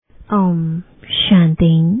ओम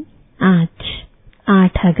शांति। आज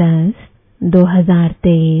 8 अगस्त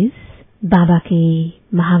 2023 बाबा के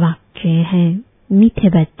महावाक्य हैं। मीठे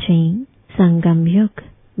बच्चे, संगम युग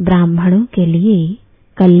ब्राह्मणों के लिए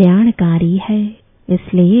कल्याणकारी है,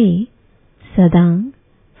 इसलिए सदा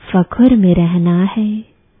फख्र में रहना है,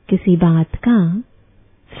 किसी बात का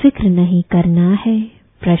फिक्र नहीं करना है।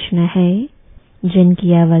 प्रश्न है,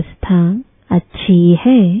 जिनकी अवस्था अच्छी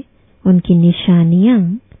है उनकी निशानियां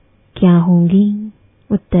क्या होंगी?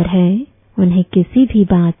 उत्तर है, उन्हें किसी भी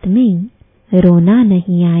बात में रोना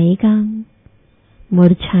नहीं आएगा,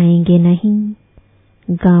 मुरझाएंगे नहीं,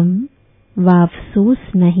 गम व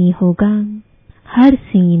अफसोस नहीं होगा। हर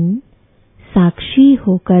सीन साक्षी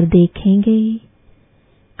होकर देखेंगे,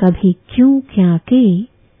 कभी क्यों क्या के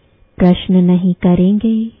प्रश्न नहीं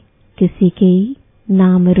करेंगे, किसी के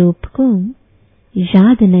नाम रूप को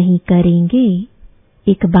याद नहीं करेंगे।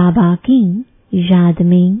 एक बाबा की याद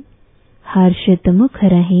में हर्षित मुख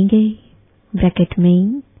रहेंगे। ब्रैकेट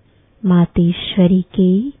में मातेश्वरी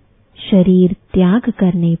के शरीर त्याग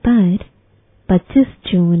करने पर 25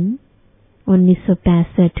 जून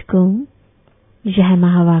 1965 को यह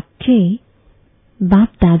महावाक्य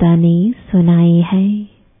बाप दादा ने सुनाए हैं।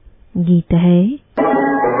 गीत है,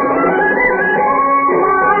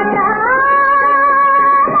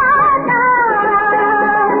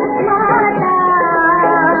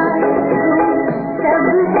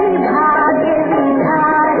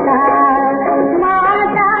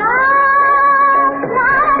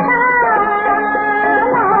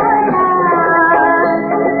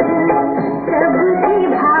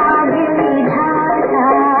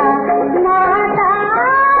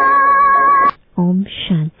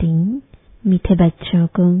 मीठे बच्चों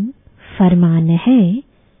को फरमान है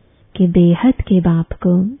कि बेहद के बाप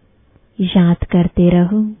को याद करते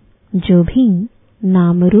रहो। जो भी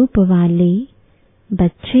नाम रूप वाले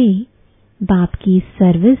बच्चे बाप की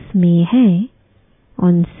सर्विस में हैं,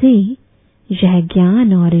 उनसे यह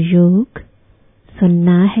ज्ञान और योग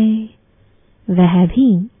सुनना है। वह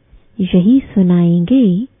भी यही सुनाएंगे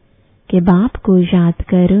कि बाप को याद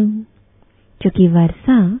करो, क्योंकि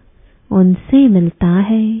वर्षा उनसे मिलता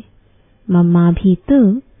है। मम्मा भी तो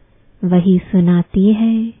वही सुनाती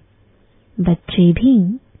है, बच्चे भी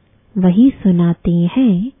वही सुनाते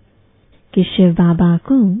हैं कि शिव बाबा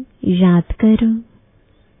को याद करो।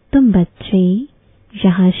 तुम बच्चे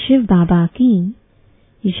यहाँ शिव बाबा की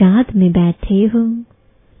याद में बैठे हो,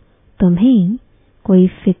 तुम्हें कोई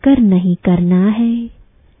फिक्र नहीं करना है,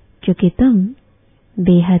 क्योंकि तुम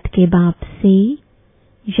बेहद के बाप से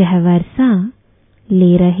यह वर्षा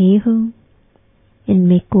ले रहे हो।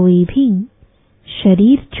 इनमें कोई भी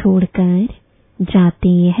शरीर छोड़कर जाते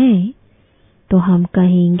हैं तो हम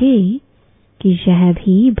कहेंगे कि यह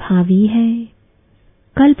भी भावी है।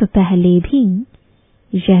 कल्प पहले भी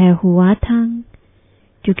यह हुआ था,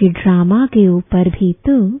 क्योंकि ड्रामा के ऊपर भी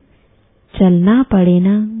तो चलना पड़े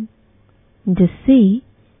ना, जिससे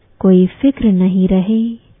कोई फिक्र नहीं रहे।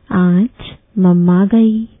 आज मम्मा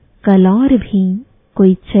गई, कल और भी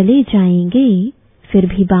कोई चले जाएंगे, फिर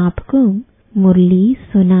भी बाप को मुरली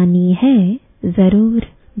सुनानी है जरूर।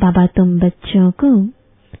 बाबा तुम बच्चों को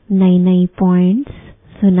नई नई पॉइंट्स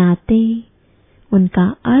सुनाते, उनका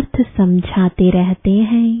अर्थ समझाते रहते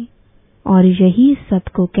हैं, और यही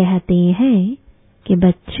सबको कहते हैं कि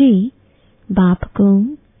बच्चे बाप को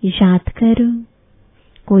याद करो,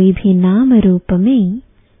 कोई भी नाम रूप में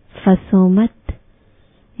फंसो मत।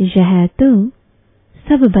 यह तो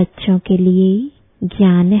सब बच्चों के लिए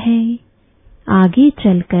ज्ञान है। आगे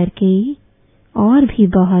चल करके और भी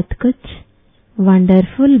बहुत कुछ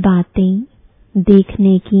वंडरफुल बातें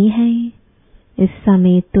देखने की हैं। इस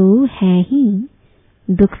समय तो है ही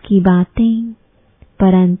दुख की बातें,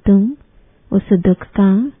 परंतु उस दुख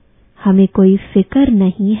का हमें कोई फिक्र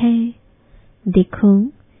नहीं है। देखो,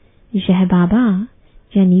 यह बाबा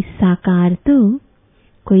यानी साकार तो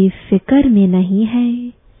कोई फिक्र में नहीं है,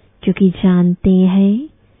 क्योंकि जानते हैं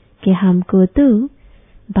कि हमको तो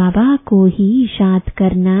बाबा को ही याद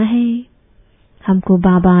करना है। हमको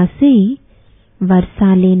बाबा से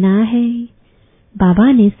वर्षा लेना है।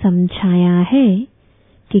 बाबा ने समझाया है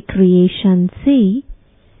कि क्रिएशन से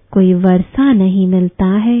कोई वर्षा नहीं मिलता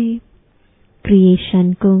है,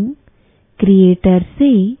 क्रिएशन को क्रिएटर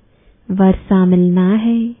से वर्षा मिलना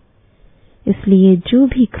है। इसलिए जो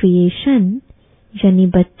भी क्रिएशन यानी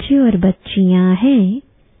बच्चे और बच्चियां हैं,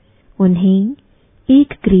 उन्हें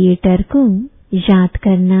एक क्रिएटर को याद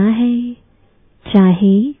करना है,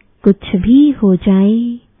 चाहे कुछ भी हो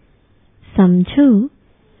जाए। समझो,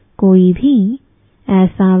 कोई भी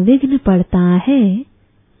ऐसा विघ्न पड़ता है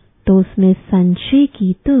तो उसमें संशय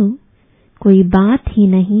की तो कोई बात ही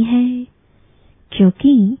नहीं है,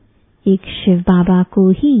 क्योंकि एक शिव बाबा को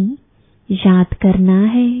ही याद करना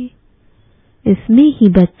है। इसमें ही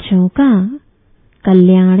बच्चों का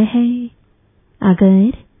कल्याण है।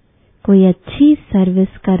 अगर कोई अच्छी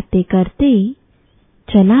सर्विस करते करते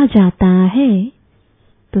चला जाता है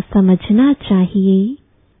तो समझना चाहिए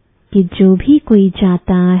कि जो भी कोई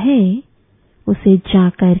जाता है उसे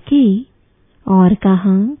जाकर के और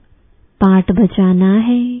कहाँ पाठ बजाना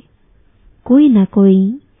है। कोई न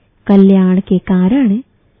कोई कल्याण के कारण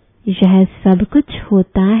यह सब कुछ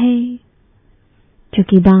होता है।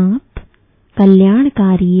 क्योंकि बाप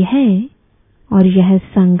कल्याणकारी है और यह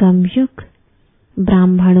संगम युग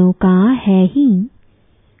ब्राह्मणों का है ही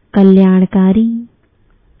कल्याणकारी।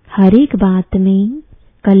 हर एक बात में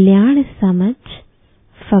कल्याण समझ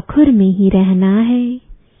फखुर में ही रहना है।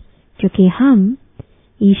 क्योंकि हम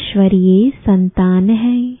ईश्वरीय संतान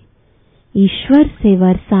हैं। ईश्वर से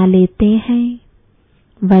वर्षा लेते हैं।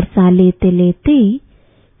 वर्षा लेते लेते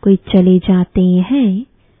कोई चले जाते हैं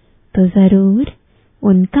तो जरूर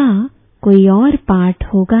उनका कोई और पाठ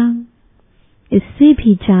होगा। इससे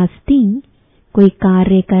भी जास्ती कोई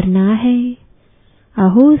कार्य करना है।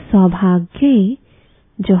 अहो सौभाग्य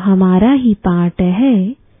जो हमारा ही पाठ है।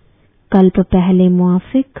 कल्प पहले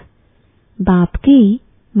मुआफिक बाप के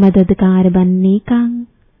मददगार बनने का।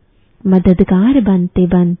 मददगार बनते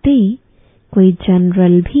बनते कोई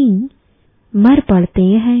जनरल भी मर पड़ते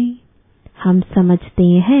हैं। हम समझते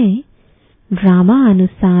हैं ड्रामा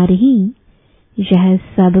अनुसार ही यह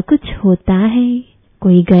सब कुछ होता है।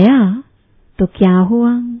 कोई गया तो क्या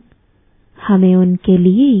हुआ, हमें उनके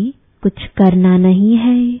लिए कुछ करना नहीं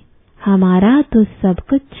है। हमारा तो सब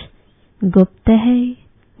कुछ गुप्त है।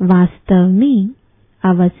 वास्तव में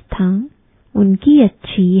अवस्था उनकी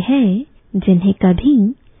अच्छी है जिन्हें कभी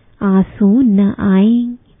आंसू न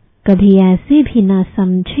आए। कभी ऐसे भी न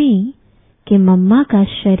समझे कि मम्मा का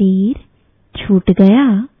शरीर छूट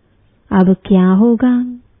गया, अब क्या होगा।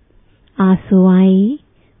 आंसू आए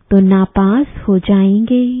तो नापास हो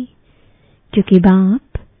जाएंगे। क्योंकि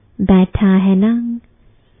बाप बैठा है ना,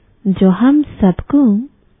 जो हम सबको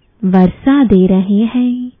वर्षा दे रहे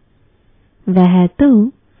हैं, वह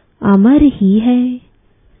तो अमर ही है।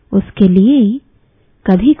 उसके लिए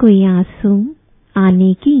कभी कोई आंसू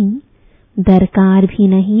आने की दरकार भी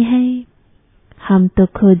नहीं है। हम तो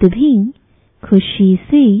खुद भी खुशी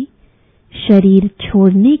से शरीर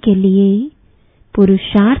छोड़ने के लिए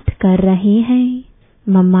पुरुषार्थ कर रहे हैं।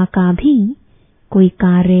 मम्मा का भी कोई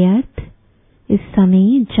कार्यर्थ इस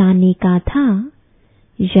समय जाने का था।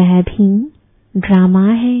 यह भी ड्रामा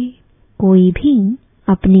है। कोई भी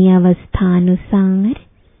अपनी अवस्थानुसार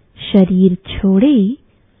शरीर छोड़े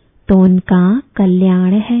तो उनका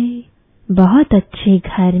कल्याण है। बहुत अच्छे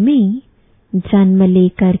घर में जन्म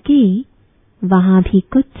लेकर के वहां भी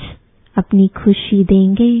कुछ अपनी खुशी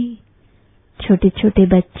देंगे। छोटे छोटे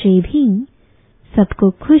बच्चे भी सबको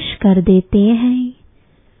खुश कर देते हैं।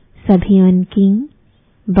 सभी उनकी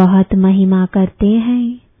बहुत महिमा करते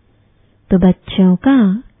हैं। तो बच्चों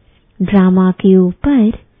का ड्रामा के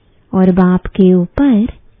ऊपर और बाप के ऊपर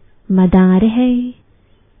मदार है।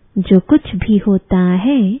 जो कुछ भी होता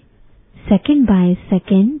है सेकंड बाय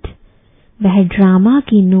सेकंड वह ड्रामा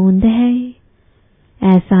की नोंद है।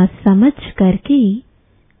 ऐसा समझ करके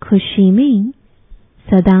खुशी में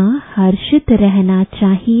सदा हर्षित रहना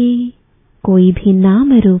चाहिए। कोई भी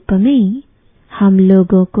नाम रूप में हम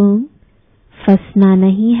लोगों को फंसना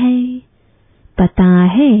नहीं है। पता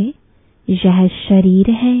है यह शरीर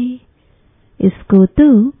है, इसको तो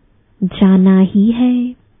जाना ही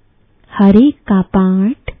है। हर एक का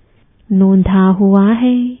पाठ नोंधा हुआ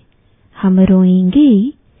है। हम रोएंगे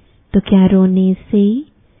तो क्या रोने से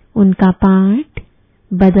उनका पाठ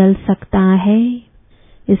बदल सकता है।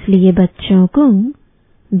 इसलिए बच्चों को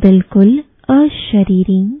बिल्कुल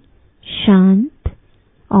अशरीरी, शांत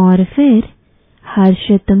और फिर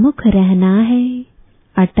हर्षित मुख रहना है।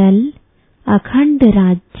 अटल अखंड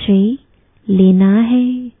राज्य लेना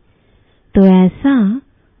है। तो ऐसा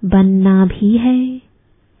बनना भी है।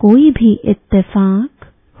 कोई भी इत्तेफाक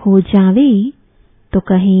हो जावे तो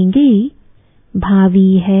कहेंगे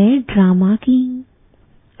भावी है ड्रामा की।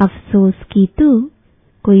 अफसोस की तो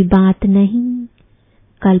कोई बात नहीं।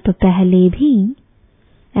 कल्प पहले भी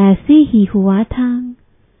ऐसे ही हुआ था।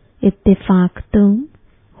 इत्तेफाक तो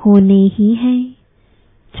होने ही है।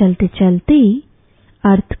 चलते चलते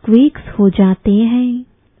अर्थक्वेक्स हो जाते हैं।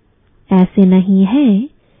 ऐसे नहीं है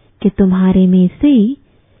कि तुम्हारे में से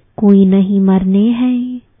कोई नहीं मरने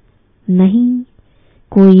हैं। नहीं,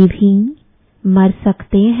 कोई भी मर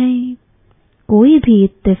सकते हैं। कोई भी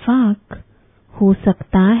इत्तेफाक हो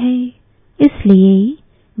सकता है। इसलिए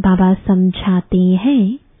बाबा समझाते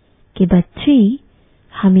हैं कि बच्चे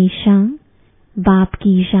हमेशा बाप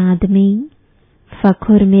की याद में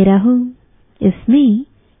फखुर में रहो। इसमें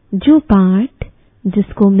जो पाठ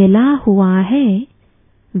जिसको मिला हुआ है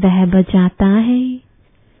वह बजाता है।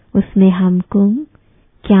 उसमें हमको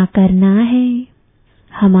क्या करना है?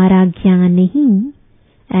 हमारा ज्ञान ही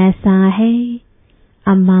ऐसा है।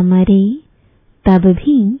 अम्मा मरे तब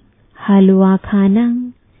भी हलवा खाना,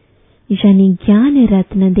 यानी ज्ञान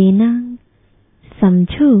रत्न देना।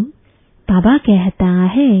 समझो, बाबा कहता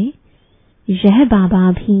है यह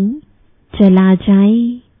बाबा भी चला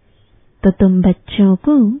जाए तो तुम बच्चों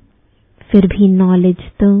को फिर भी नॉलेज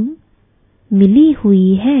तो मिली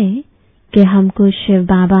हुई है कि हमको शिव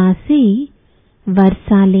बाबा से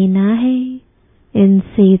वर्षा लेना है,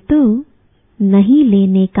 इनसे तो नहीं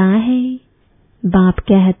लेने का है। बाप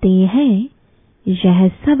कहते हैं यह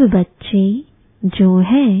सब बच्चे जो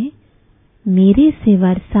है मेरे से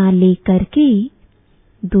वर्षा लेकर के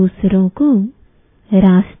दूसरों को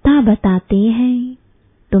रास्ता बताते हैं।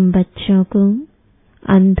 तुम बच्चों को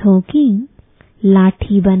अंधों की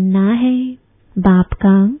लाठी बनना है, बाप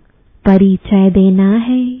का परिचय देना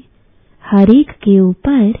है, हर एक के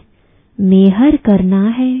ऊपर मेहर करना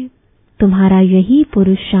है। तुम्हारा यही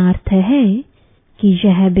पुरुषार्थ है कि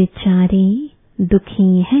यह बेचारे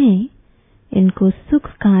दुखी हैं, इनको सुख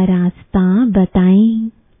का रास्ता बताएं।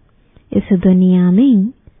 इस दुनिया में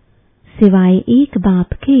सिवाय एक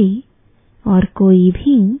बाप के और कोई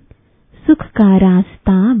भी सुख का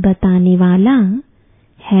रास्ता बताने वाला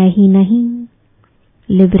है ही नहीं।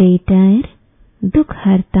 लिबरेटर, दुख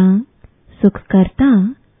हरता, सुख करता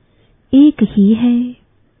एक ही है,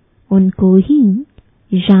 उनको ही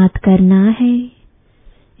याद करना है।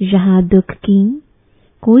 यहाँ दुख की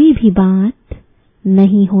कोई भी बात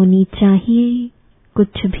नहीं होनी चाहिए।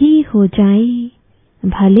 कुछ भी हो जाए,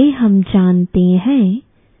 भले हम जानते हैं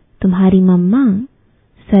तुम्हारी मम्मा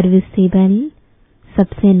सर्विसेबल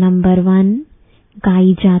सबसे नंबर 1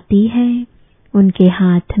 गाई जाती है, उनके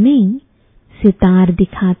हाथ में सितार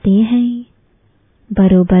दिखाते हैं।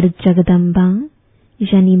 बरोबर जगदम्बा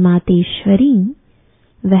यानी मातेश्वरी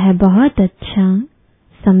वह बहुत अच्छा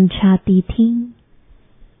समझाती थी।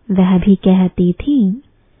 वह भी कहती थी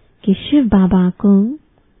कि शिव बाबा को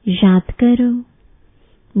याद करो,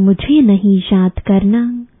 मुझे नहीं याद करना।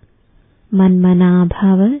 मनमना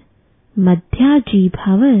भव मध्याजी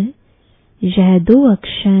भव, यह 2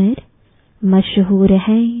 अक्षर मशहूर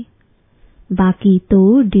है, बाकी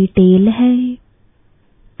तो डिटेल है।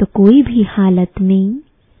 तो कोई भी हालत में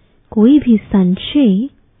कोई भी संशय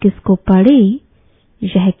किसको पड़े,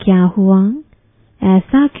 यह क्या हुआ,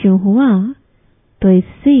 ऐसा क्यों हुआ, तो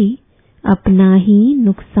इससे अपना ही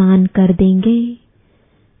नुकसान कर देंगे।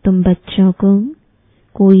 तुम बच्चों को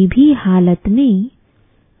कोई भी हालत में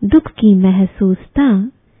दुख की महसूसता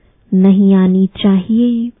नहीं आनी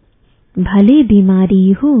चाहिए। भले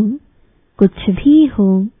बीमारी हो, कुछ भी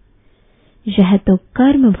हो, यह तो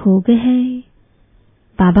कर्म भोग है।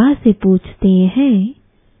 बाबा से पूछते हैं,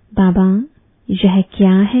 बाबा यह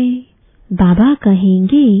क्या है? बाबा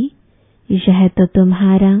कहेंगे यह तो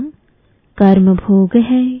तुम्हारा कर्म भोग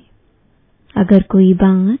है। अगर कोई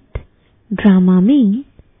बात ड्रामा में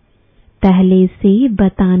पहले से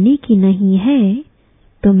बताने की नहीं है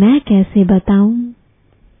तो मैं कैसे बताऊं?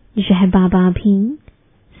 यह बाबा भी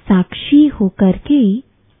साक्षी होकर के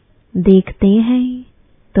देखते हैं,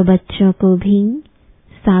 तो बच्चों को भी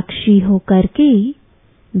साक्षी होकर के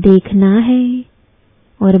देखना है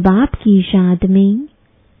और बाप की याद में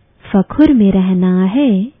फखुर में रहना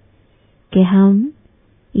है कि हम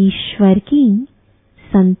ईश्वर की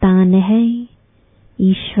संतान है,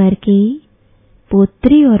 ईश्वर के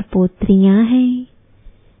पोत्री और पोत्रियां हैं,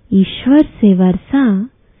 ईश्वर से वर्षा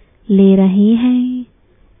ले रहे हैं।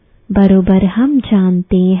 बरोबर हम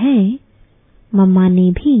जानते हैं मम्मा ने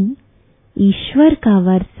भी ईश्वर का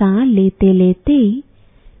वर्षा लेते लेते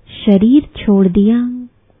शरीर छोड़ दिया।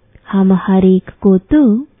 हम हर एक को तो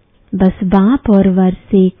बस बाप और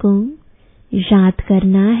वर्षे को याद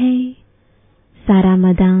करना है। सारा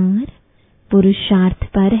मदार पुरुषार्थ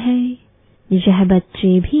पर है। यह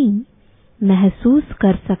बच्चे भी महसूस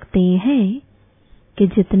कर सकते हैं कि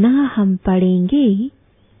जितना हम पढ़ेंगे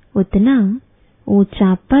उतना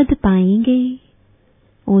ऊंचा पद पाएंगे,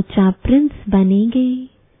 ऊंचा प्रिंस बनेंगे।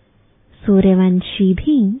 सूर्यवंशी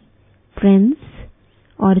भी प्रिंस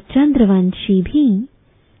और चंद्रवंशी भी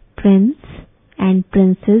प्रिंस एंड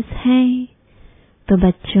प्रिंसेस हैं। तो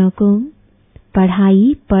बच्चों को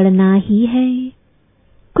पढ़ाई पढ़ना ही है,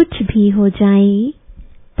 कुछ भी हो जाए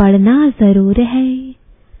पढ़ना जरूर है।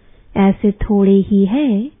 ऐसे थोड़े ही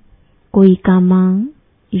है, कोई का मां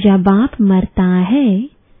या बाप मरता है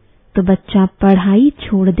तो बच्चा पढ़ाई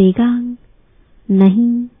छोड़ देगा?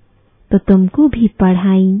 नहीं, तो तुमको भी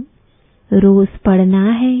पढ़ाई रोज पढ़ना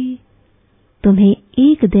है। तुम्हें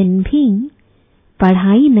एक दिन भी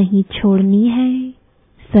पढ़ाई नहीं छोड़नी है।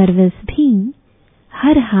 सर्विस भी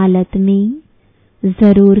हर हालत में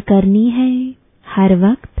जरूर करनी है। हर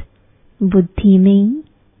वक्त बुद्धि में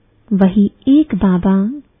वही एक बाबा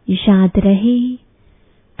याद रहे।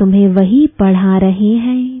 तुम्हें वही पढ़ा रहे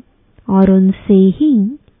हैं और उनसे ही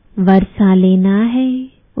वर्षा लेना है।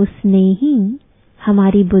 उसने ही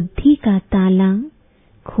हमारी बुद्धि का ताला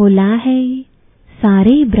खोला है।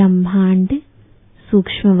 सारे ब्रह्मांड,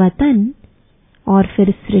 सूक्ष्म वतन और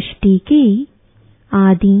फिर सृष्टि के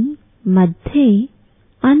आदि, मध्य,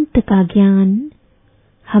 अंत का ज्ञान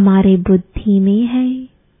हमारे बुद्धि में है।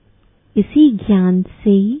 इसी ज्ञान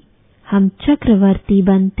से हम चक्रवर्ती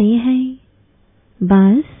बनते हैं।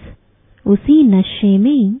 बस उसी नशे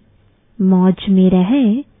में मौज में रहे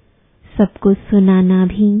सबको सुनाना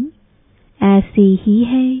भी ऐसे ही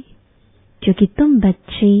है, क्योंकि तुम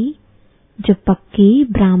बच्चे जो पक्के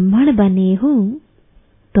ब्राह्मण बने हो,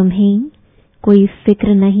 तुम्हें कोई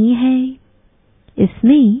फिक्र नहीं है।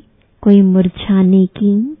 इसमें कोई मुरझाने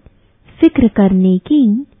की, फिक्र करने की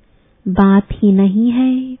बात ही नहीं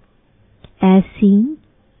है। ऐसी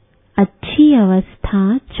अच्छी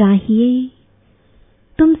अवस्था चाहिए।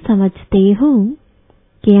 तुम समझते हो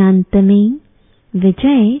कि अंत में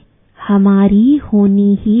विजय हमारी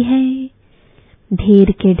होनी ही है।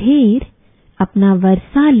 ढेर के ढेर अपना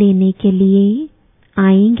वर्षा लेने के लिए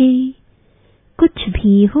आएंगे। कुछ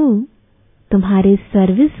भी हो, तुम्हारे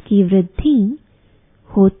सर्विस की वृद्धि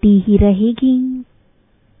होती ही रहेगी।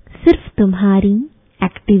 सिर्फ तुम्हारी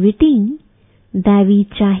एक्टिविटी दैवी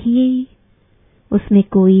चाहिए। उसमें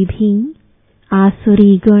कोई भी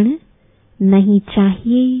आसुरी गुण नहीं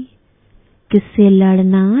चाहिए। किससे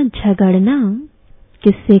लड़ना, झगड़ना,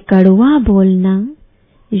 किससे कड़वा बोलना,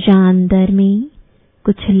 या अंदर में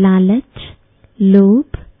कुछ लालच,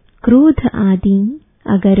 लोभ, क्रोध आदि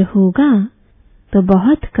अगर होगा तो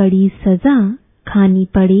बहुत कड़ी सजा खानी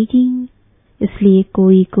पड़ेगी। इसलिए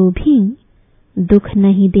कोई को भी दुख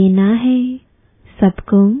नहीं देना है।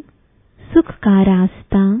 सबको सुख का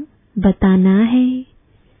रास्ता बताना है।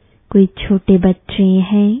 कोई छोटे बच्चे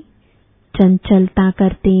हैं, चंचलता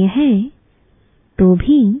करते हैं, तो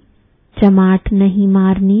भी चमाट नहीं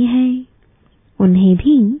मारनी है। उन्हें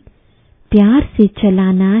भी प्यार से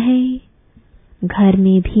चलाना है। घर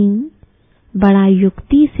में भी बड़ा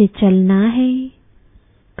युक्ति से चलना है।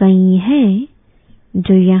 कई हैं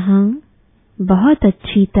जो यहाँ बहुत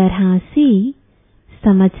अच्छी तरह से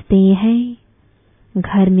समझते हैं।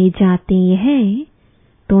 घर में जाते हैं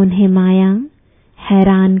तो उन्हें माया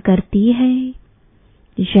हैरान करती है।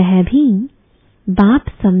 यह भी बाप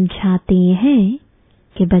समझाते हैं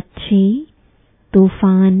कि बच्चे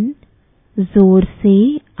तूफान जोर से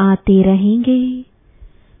आते रहेंगे।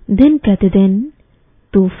 दिन प्रतिदिन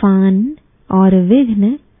तूफान और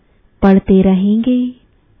विघ्न पड़ते रहेंगे।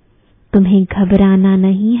 तुम्हें घबराना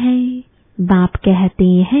नहीं है। बाप कहते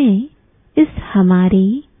हैं इस हमारे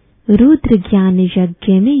रुद्र ज्ञान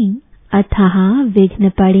यज्ञ में अथाह विघ्न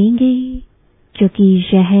पड़ेंगे, क्योंकि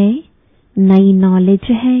यह नई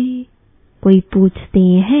नॉलेज है। कोई पूछते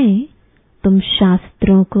हैं तुम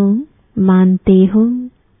शास्त्रों को मानते हो?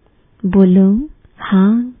 बोलो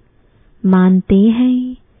हाँ, मानते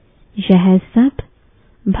हैं। यह सब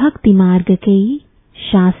भक्ति मार्ग के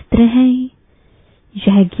शास्त्र है।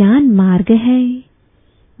 यह ज्ञान मार्ग है।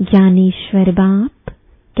 ज्ञानेश्वर बाप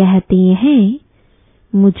कहते हैं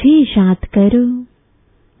मुझे याद करो।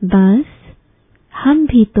 बस हम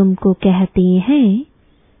भी तुमको कहते हैं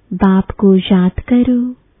बाप को याद करो।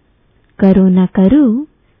 करो न करो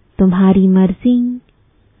तुम्हारी मर्जी।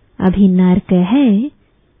 अभी नरक है,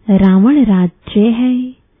 रावण राज्य है।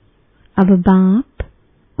 अब बाप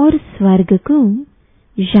और स्वर्ग को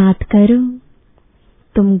याद करो।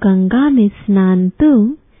 तुम गंगा में स्नान तो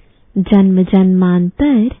जन्म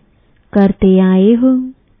जन्मांतर करते आए हो,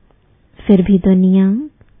 फिर भी दुनिया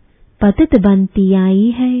पतित बनती आई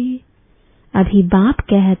है। अभी बाप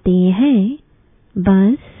कहते हैं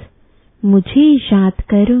बस मुझे याद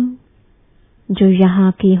करो। जो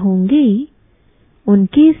यहाँ के होंगे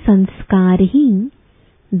उनके संस्कार ही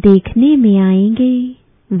देखने में आएंगे।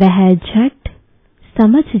 वह झट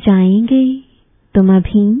समझ जाएंगे तुम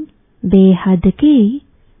अभी बेहद के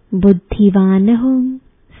बुद्धिवान हो।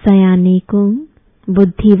 सयाने को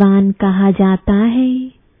बुद्धिवान कहा जाता है,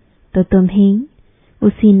 तो तुम्हें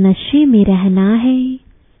उसी नशे में रहना है।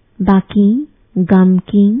 बाकी गम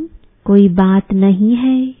की कोई बात नहीं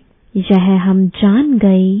है। यह हम जान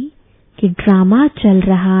गए कि ड्रामा चल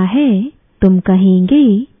रहा है। तुम कहेंगे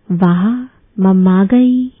वाह मम्मा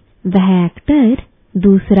गई, वह एक्टर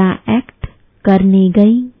दूसरा एक्ट करने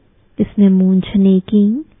गई। इसमें मूंझने की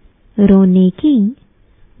रोने की,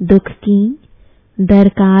 दुख की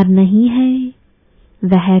दरकार नहीं है।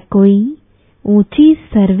 वह कोई ऊंची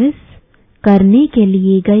सर्विस करने के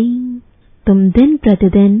लिए गई। तुम दिन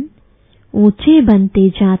प्रतिदिन ऊंचे बनते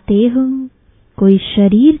जाते हो। कोई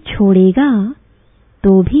शरीर छोड़ेगा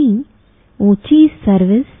तो भी ऊंची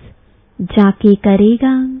सर्विस जाके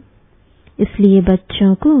करेगा। इसलिए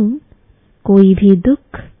बच्चों को कोई भी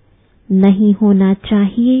दुख नहीं होना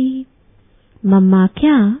चाहिए। मम्मा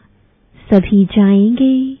क्या सभी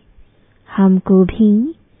जाएंगे, हमको भी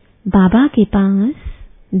बाबा के पास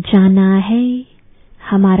जाना है।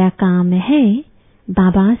 हमारा काम है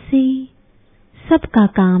बाबा से, सबका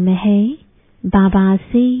काम है बाबा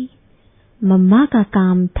से। मम्मा का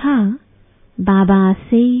काम था बाबा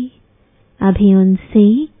से। अभी उनसे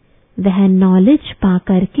वह नॉलेज पा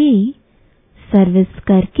करके, सर्विस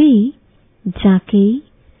करके जाके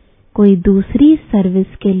कोई दूसरी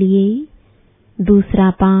सर्विस के लिए दूसरा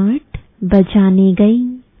पार्ट बजाने गई।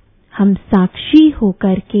 हम साक्षी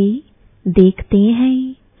होकर के देखते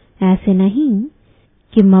हैं। ऐसे नहीं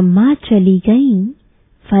कि मम्मा चली गई,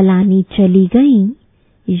 फलानी चली गई,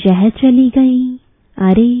 यह चली गई।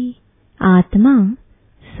 अरे आत्मा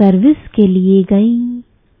सर्विस के लिए गई।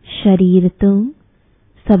 शरीर तो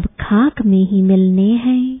सब खाक में ही मिलने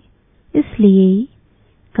हैं। इसलिए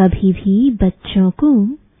कभी भी बच्चों को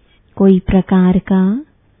कोई प्रकार का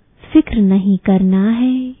फिक्र नहीं करना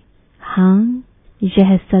है। हाँ,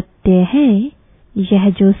 यह सत्य है, यह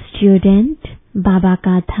जो स्टूडेंट बाबा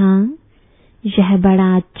का था, यह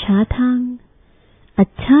बड़ा अच्छा था,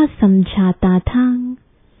 अच्छा समझाता था,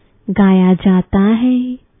 गाया जाता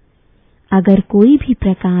है। अगर कोई भी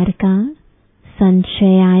प्रकार का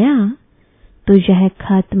संशय आया तो यह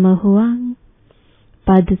खत्म हुआ,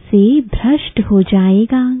 पद से भ्रष्ट हो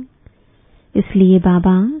जाएगा। इसलिए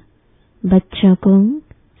बाबा बच्चों को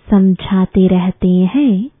समझाते रहते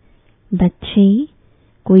हैं, बच्चे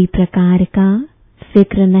कोई प्रकार का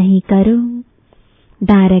फिक्र नहीं करो।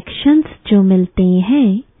 डायरेक्शंस जो मिलते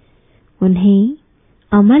हैं उन्हें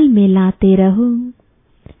अमल में लाते रहो।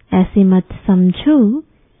 ऐसे मत समझो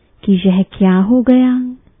कि यह क्या हो गया।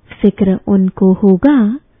 फिक्र उनको होगा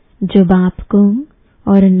जो बाप को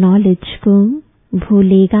और नॉलेज को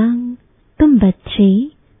भूलेगा। तुम बच्चे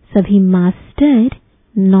सभी मास्टर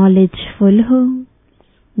नॉलेजफुल हो।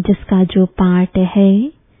 जिसका जो पार्ट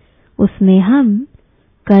है उसमें हम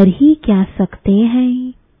कर ही क्या सकते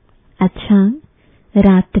हैं। अच्छा,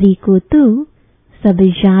 रात्रि को तो सब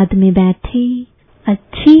याद में बैठे,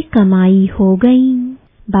 अच्छी कमाई हो गई।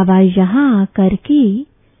 बाबा यहाँ आकर के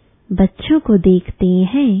बच्चों को देखते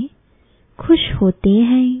हैं, खुश होते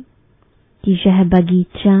हैं कि यह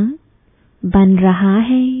बगीचा बन रहा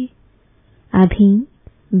है। अभी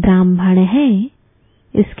ब्राह्मण है,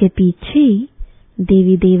 इसके पीछे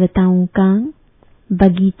देवी देवताओं का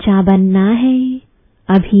बगीचा बनना है।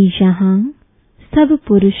 अभी यहाँ सब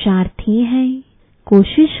पुरुषार्थी हैं,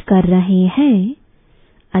 कोशिश कर रहे हैं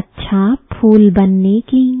अच्छा फूल बनने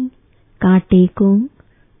की। कांटे को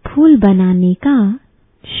फूल बनाने का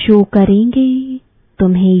शो करेंगे।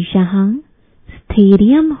 तुम्हें यहाँ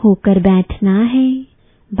स्थैर्य होकर बैठना है।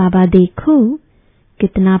 बाबा देखो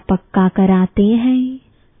कितना पक्का कराते हैं।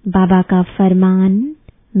 बाबा का फरमान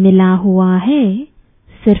मिला हुआ है,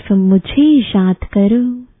 सिर्फ मुझे याद करो।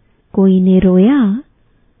 कोई ने रोया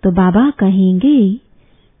तो बाबा कहेंगे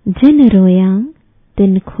जिन रोया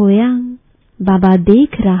तिन खोया। बाबा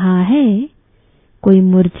देख रहा है कोई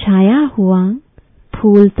मुरझाया हुआ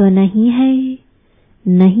फूल तो नहीं है।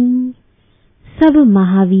 नहीं, सब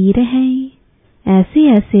महावीर हैं। ऐसे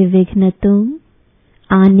ऐसे विघ्न तो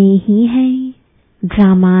आने ही हैं।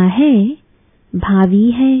 ड्रामा है, भावी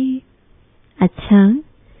है। अच्छा,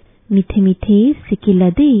 मीठे मीठे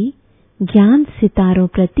सिकिलदे ज्ञान सितारों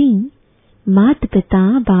प्रति माता पिता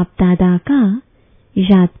बाप दादा का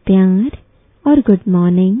याद प्यार और गुड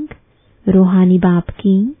मॉर्निंग। रूहानी बाप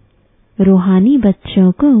की रूहानी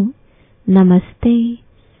बच्चों को नमस्ते।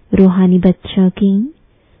 रूहानी बच्चों की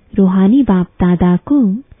रूहानी बाप दादा को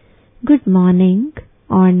गुड मॉर्निंग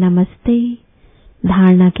और नमस्ते।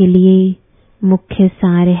 धारणा के लिए मुख्य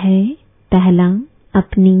सार है, पहला,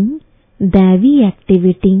 अपनी दैवी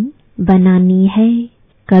एक्टिविटी बनानी है।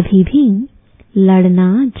 कभी भी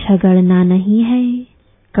लड़ना झगड़ना नहीं है,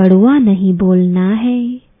 कड़वा नहीं बोलना है,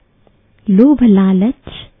 लोभ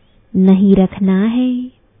लालच नहीं रखना है,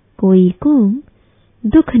 कोई को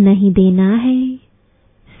दुख नहीं देना है,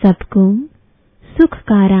 सबको सुख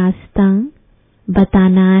का रास्ता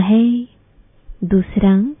बताना है।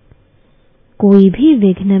 दूसरा, कोई भी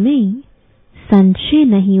विघ्न में संशय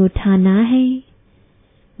नहीं उठाना है।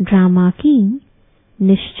 ड्रामा की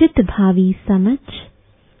निश्चित भावी समझ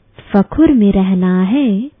फखुर में रहना है,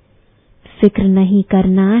 फिक्र नहीं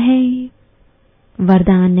करना है।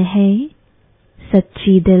 वरदान है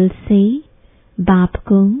सच्ची दिल से बाप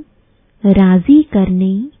को राजी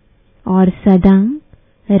करने और सदा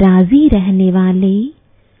राजी रहने वाले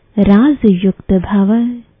राजयुक्त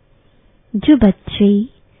भव। जो बच्चे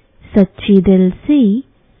सच्ची दिल से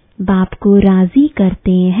बाप को राजी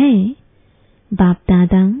करते हैं, बाप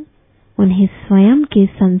दादा उन्हें स्वयं के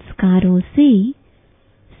संस्कारों से,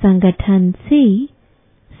 संगठन से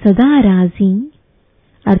सदा राजी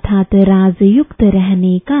अर्थात राजयुक्त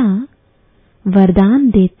रहने का वरदान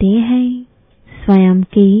देते हैं। स्वयं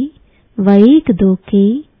के व एक दो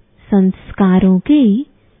के संस्कारों के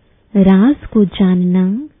राज को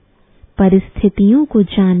जानना, परिस्थितियों को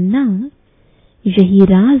जानना, यही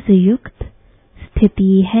राजयुक्त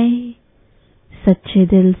स्थिति है। सच्चे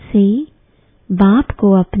दिल से बाप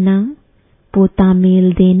को अपना पोता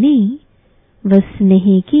मेल देने व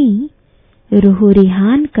स्नेह की रूह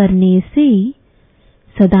रिहान करने से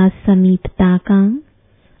सदा समीपता का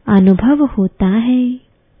अनुभव होता है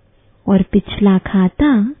और पिछला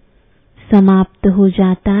खाता समाप्त हो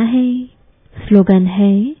जाता है। स्लोगन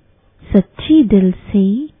है सच्ची दिल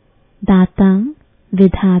से दाता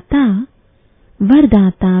विधाता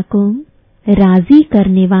वरदाता को राजी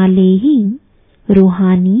करने वाले ही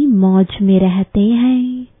रूहानी मौज में रहते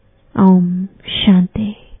हैं। ओम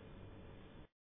शांति।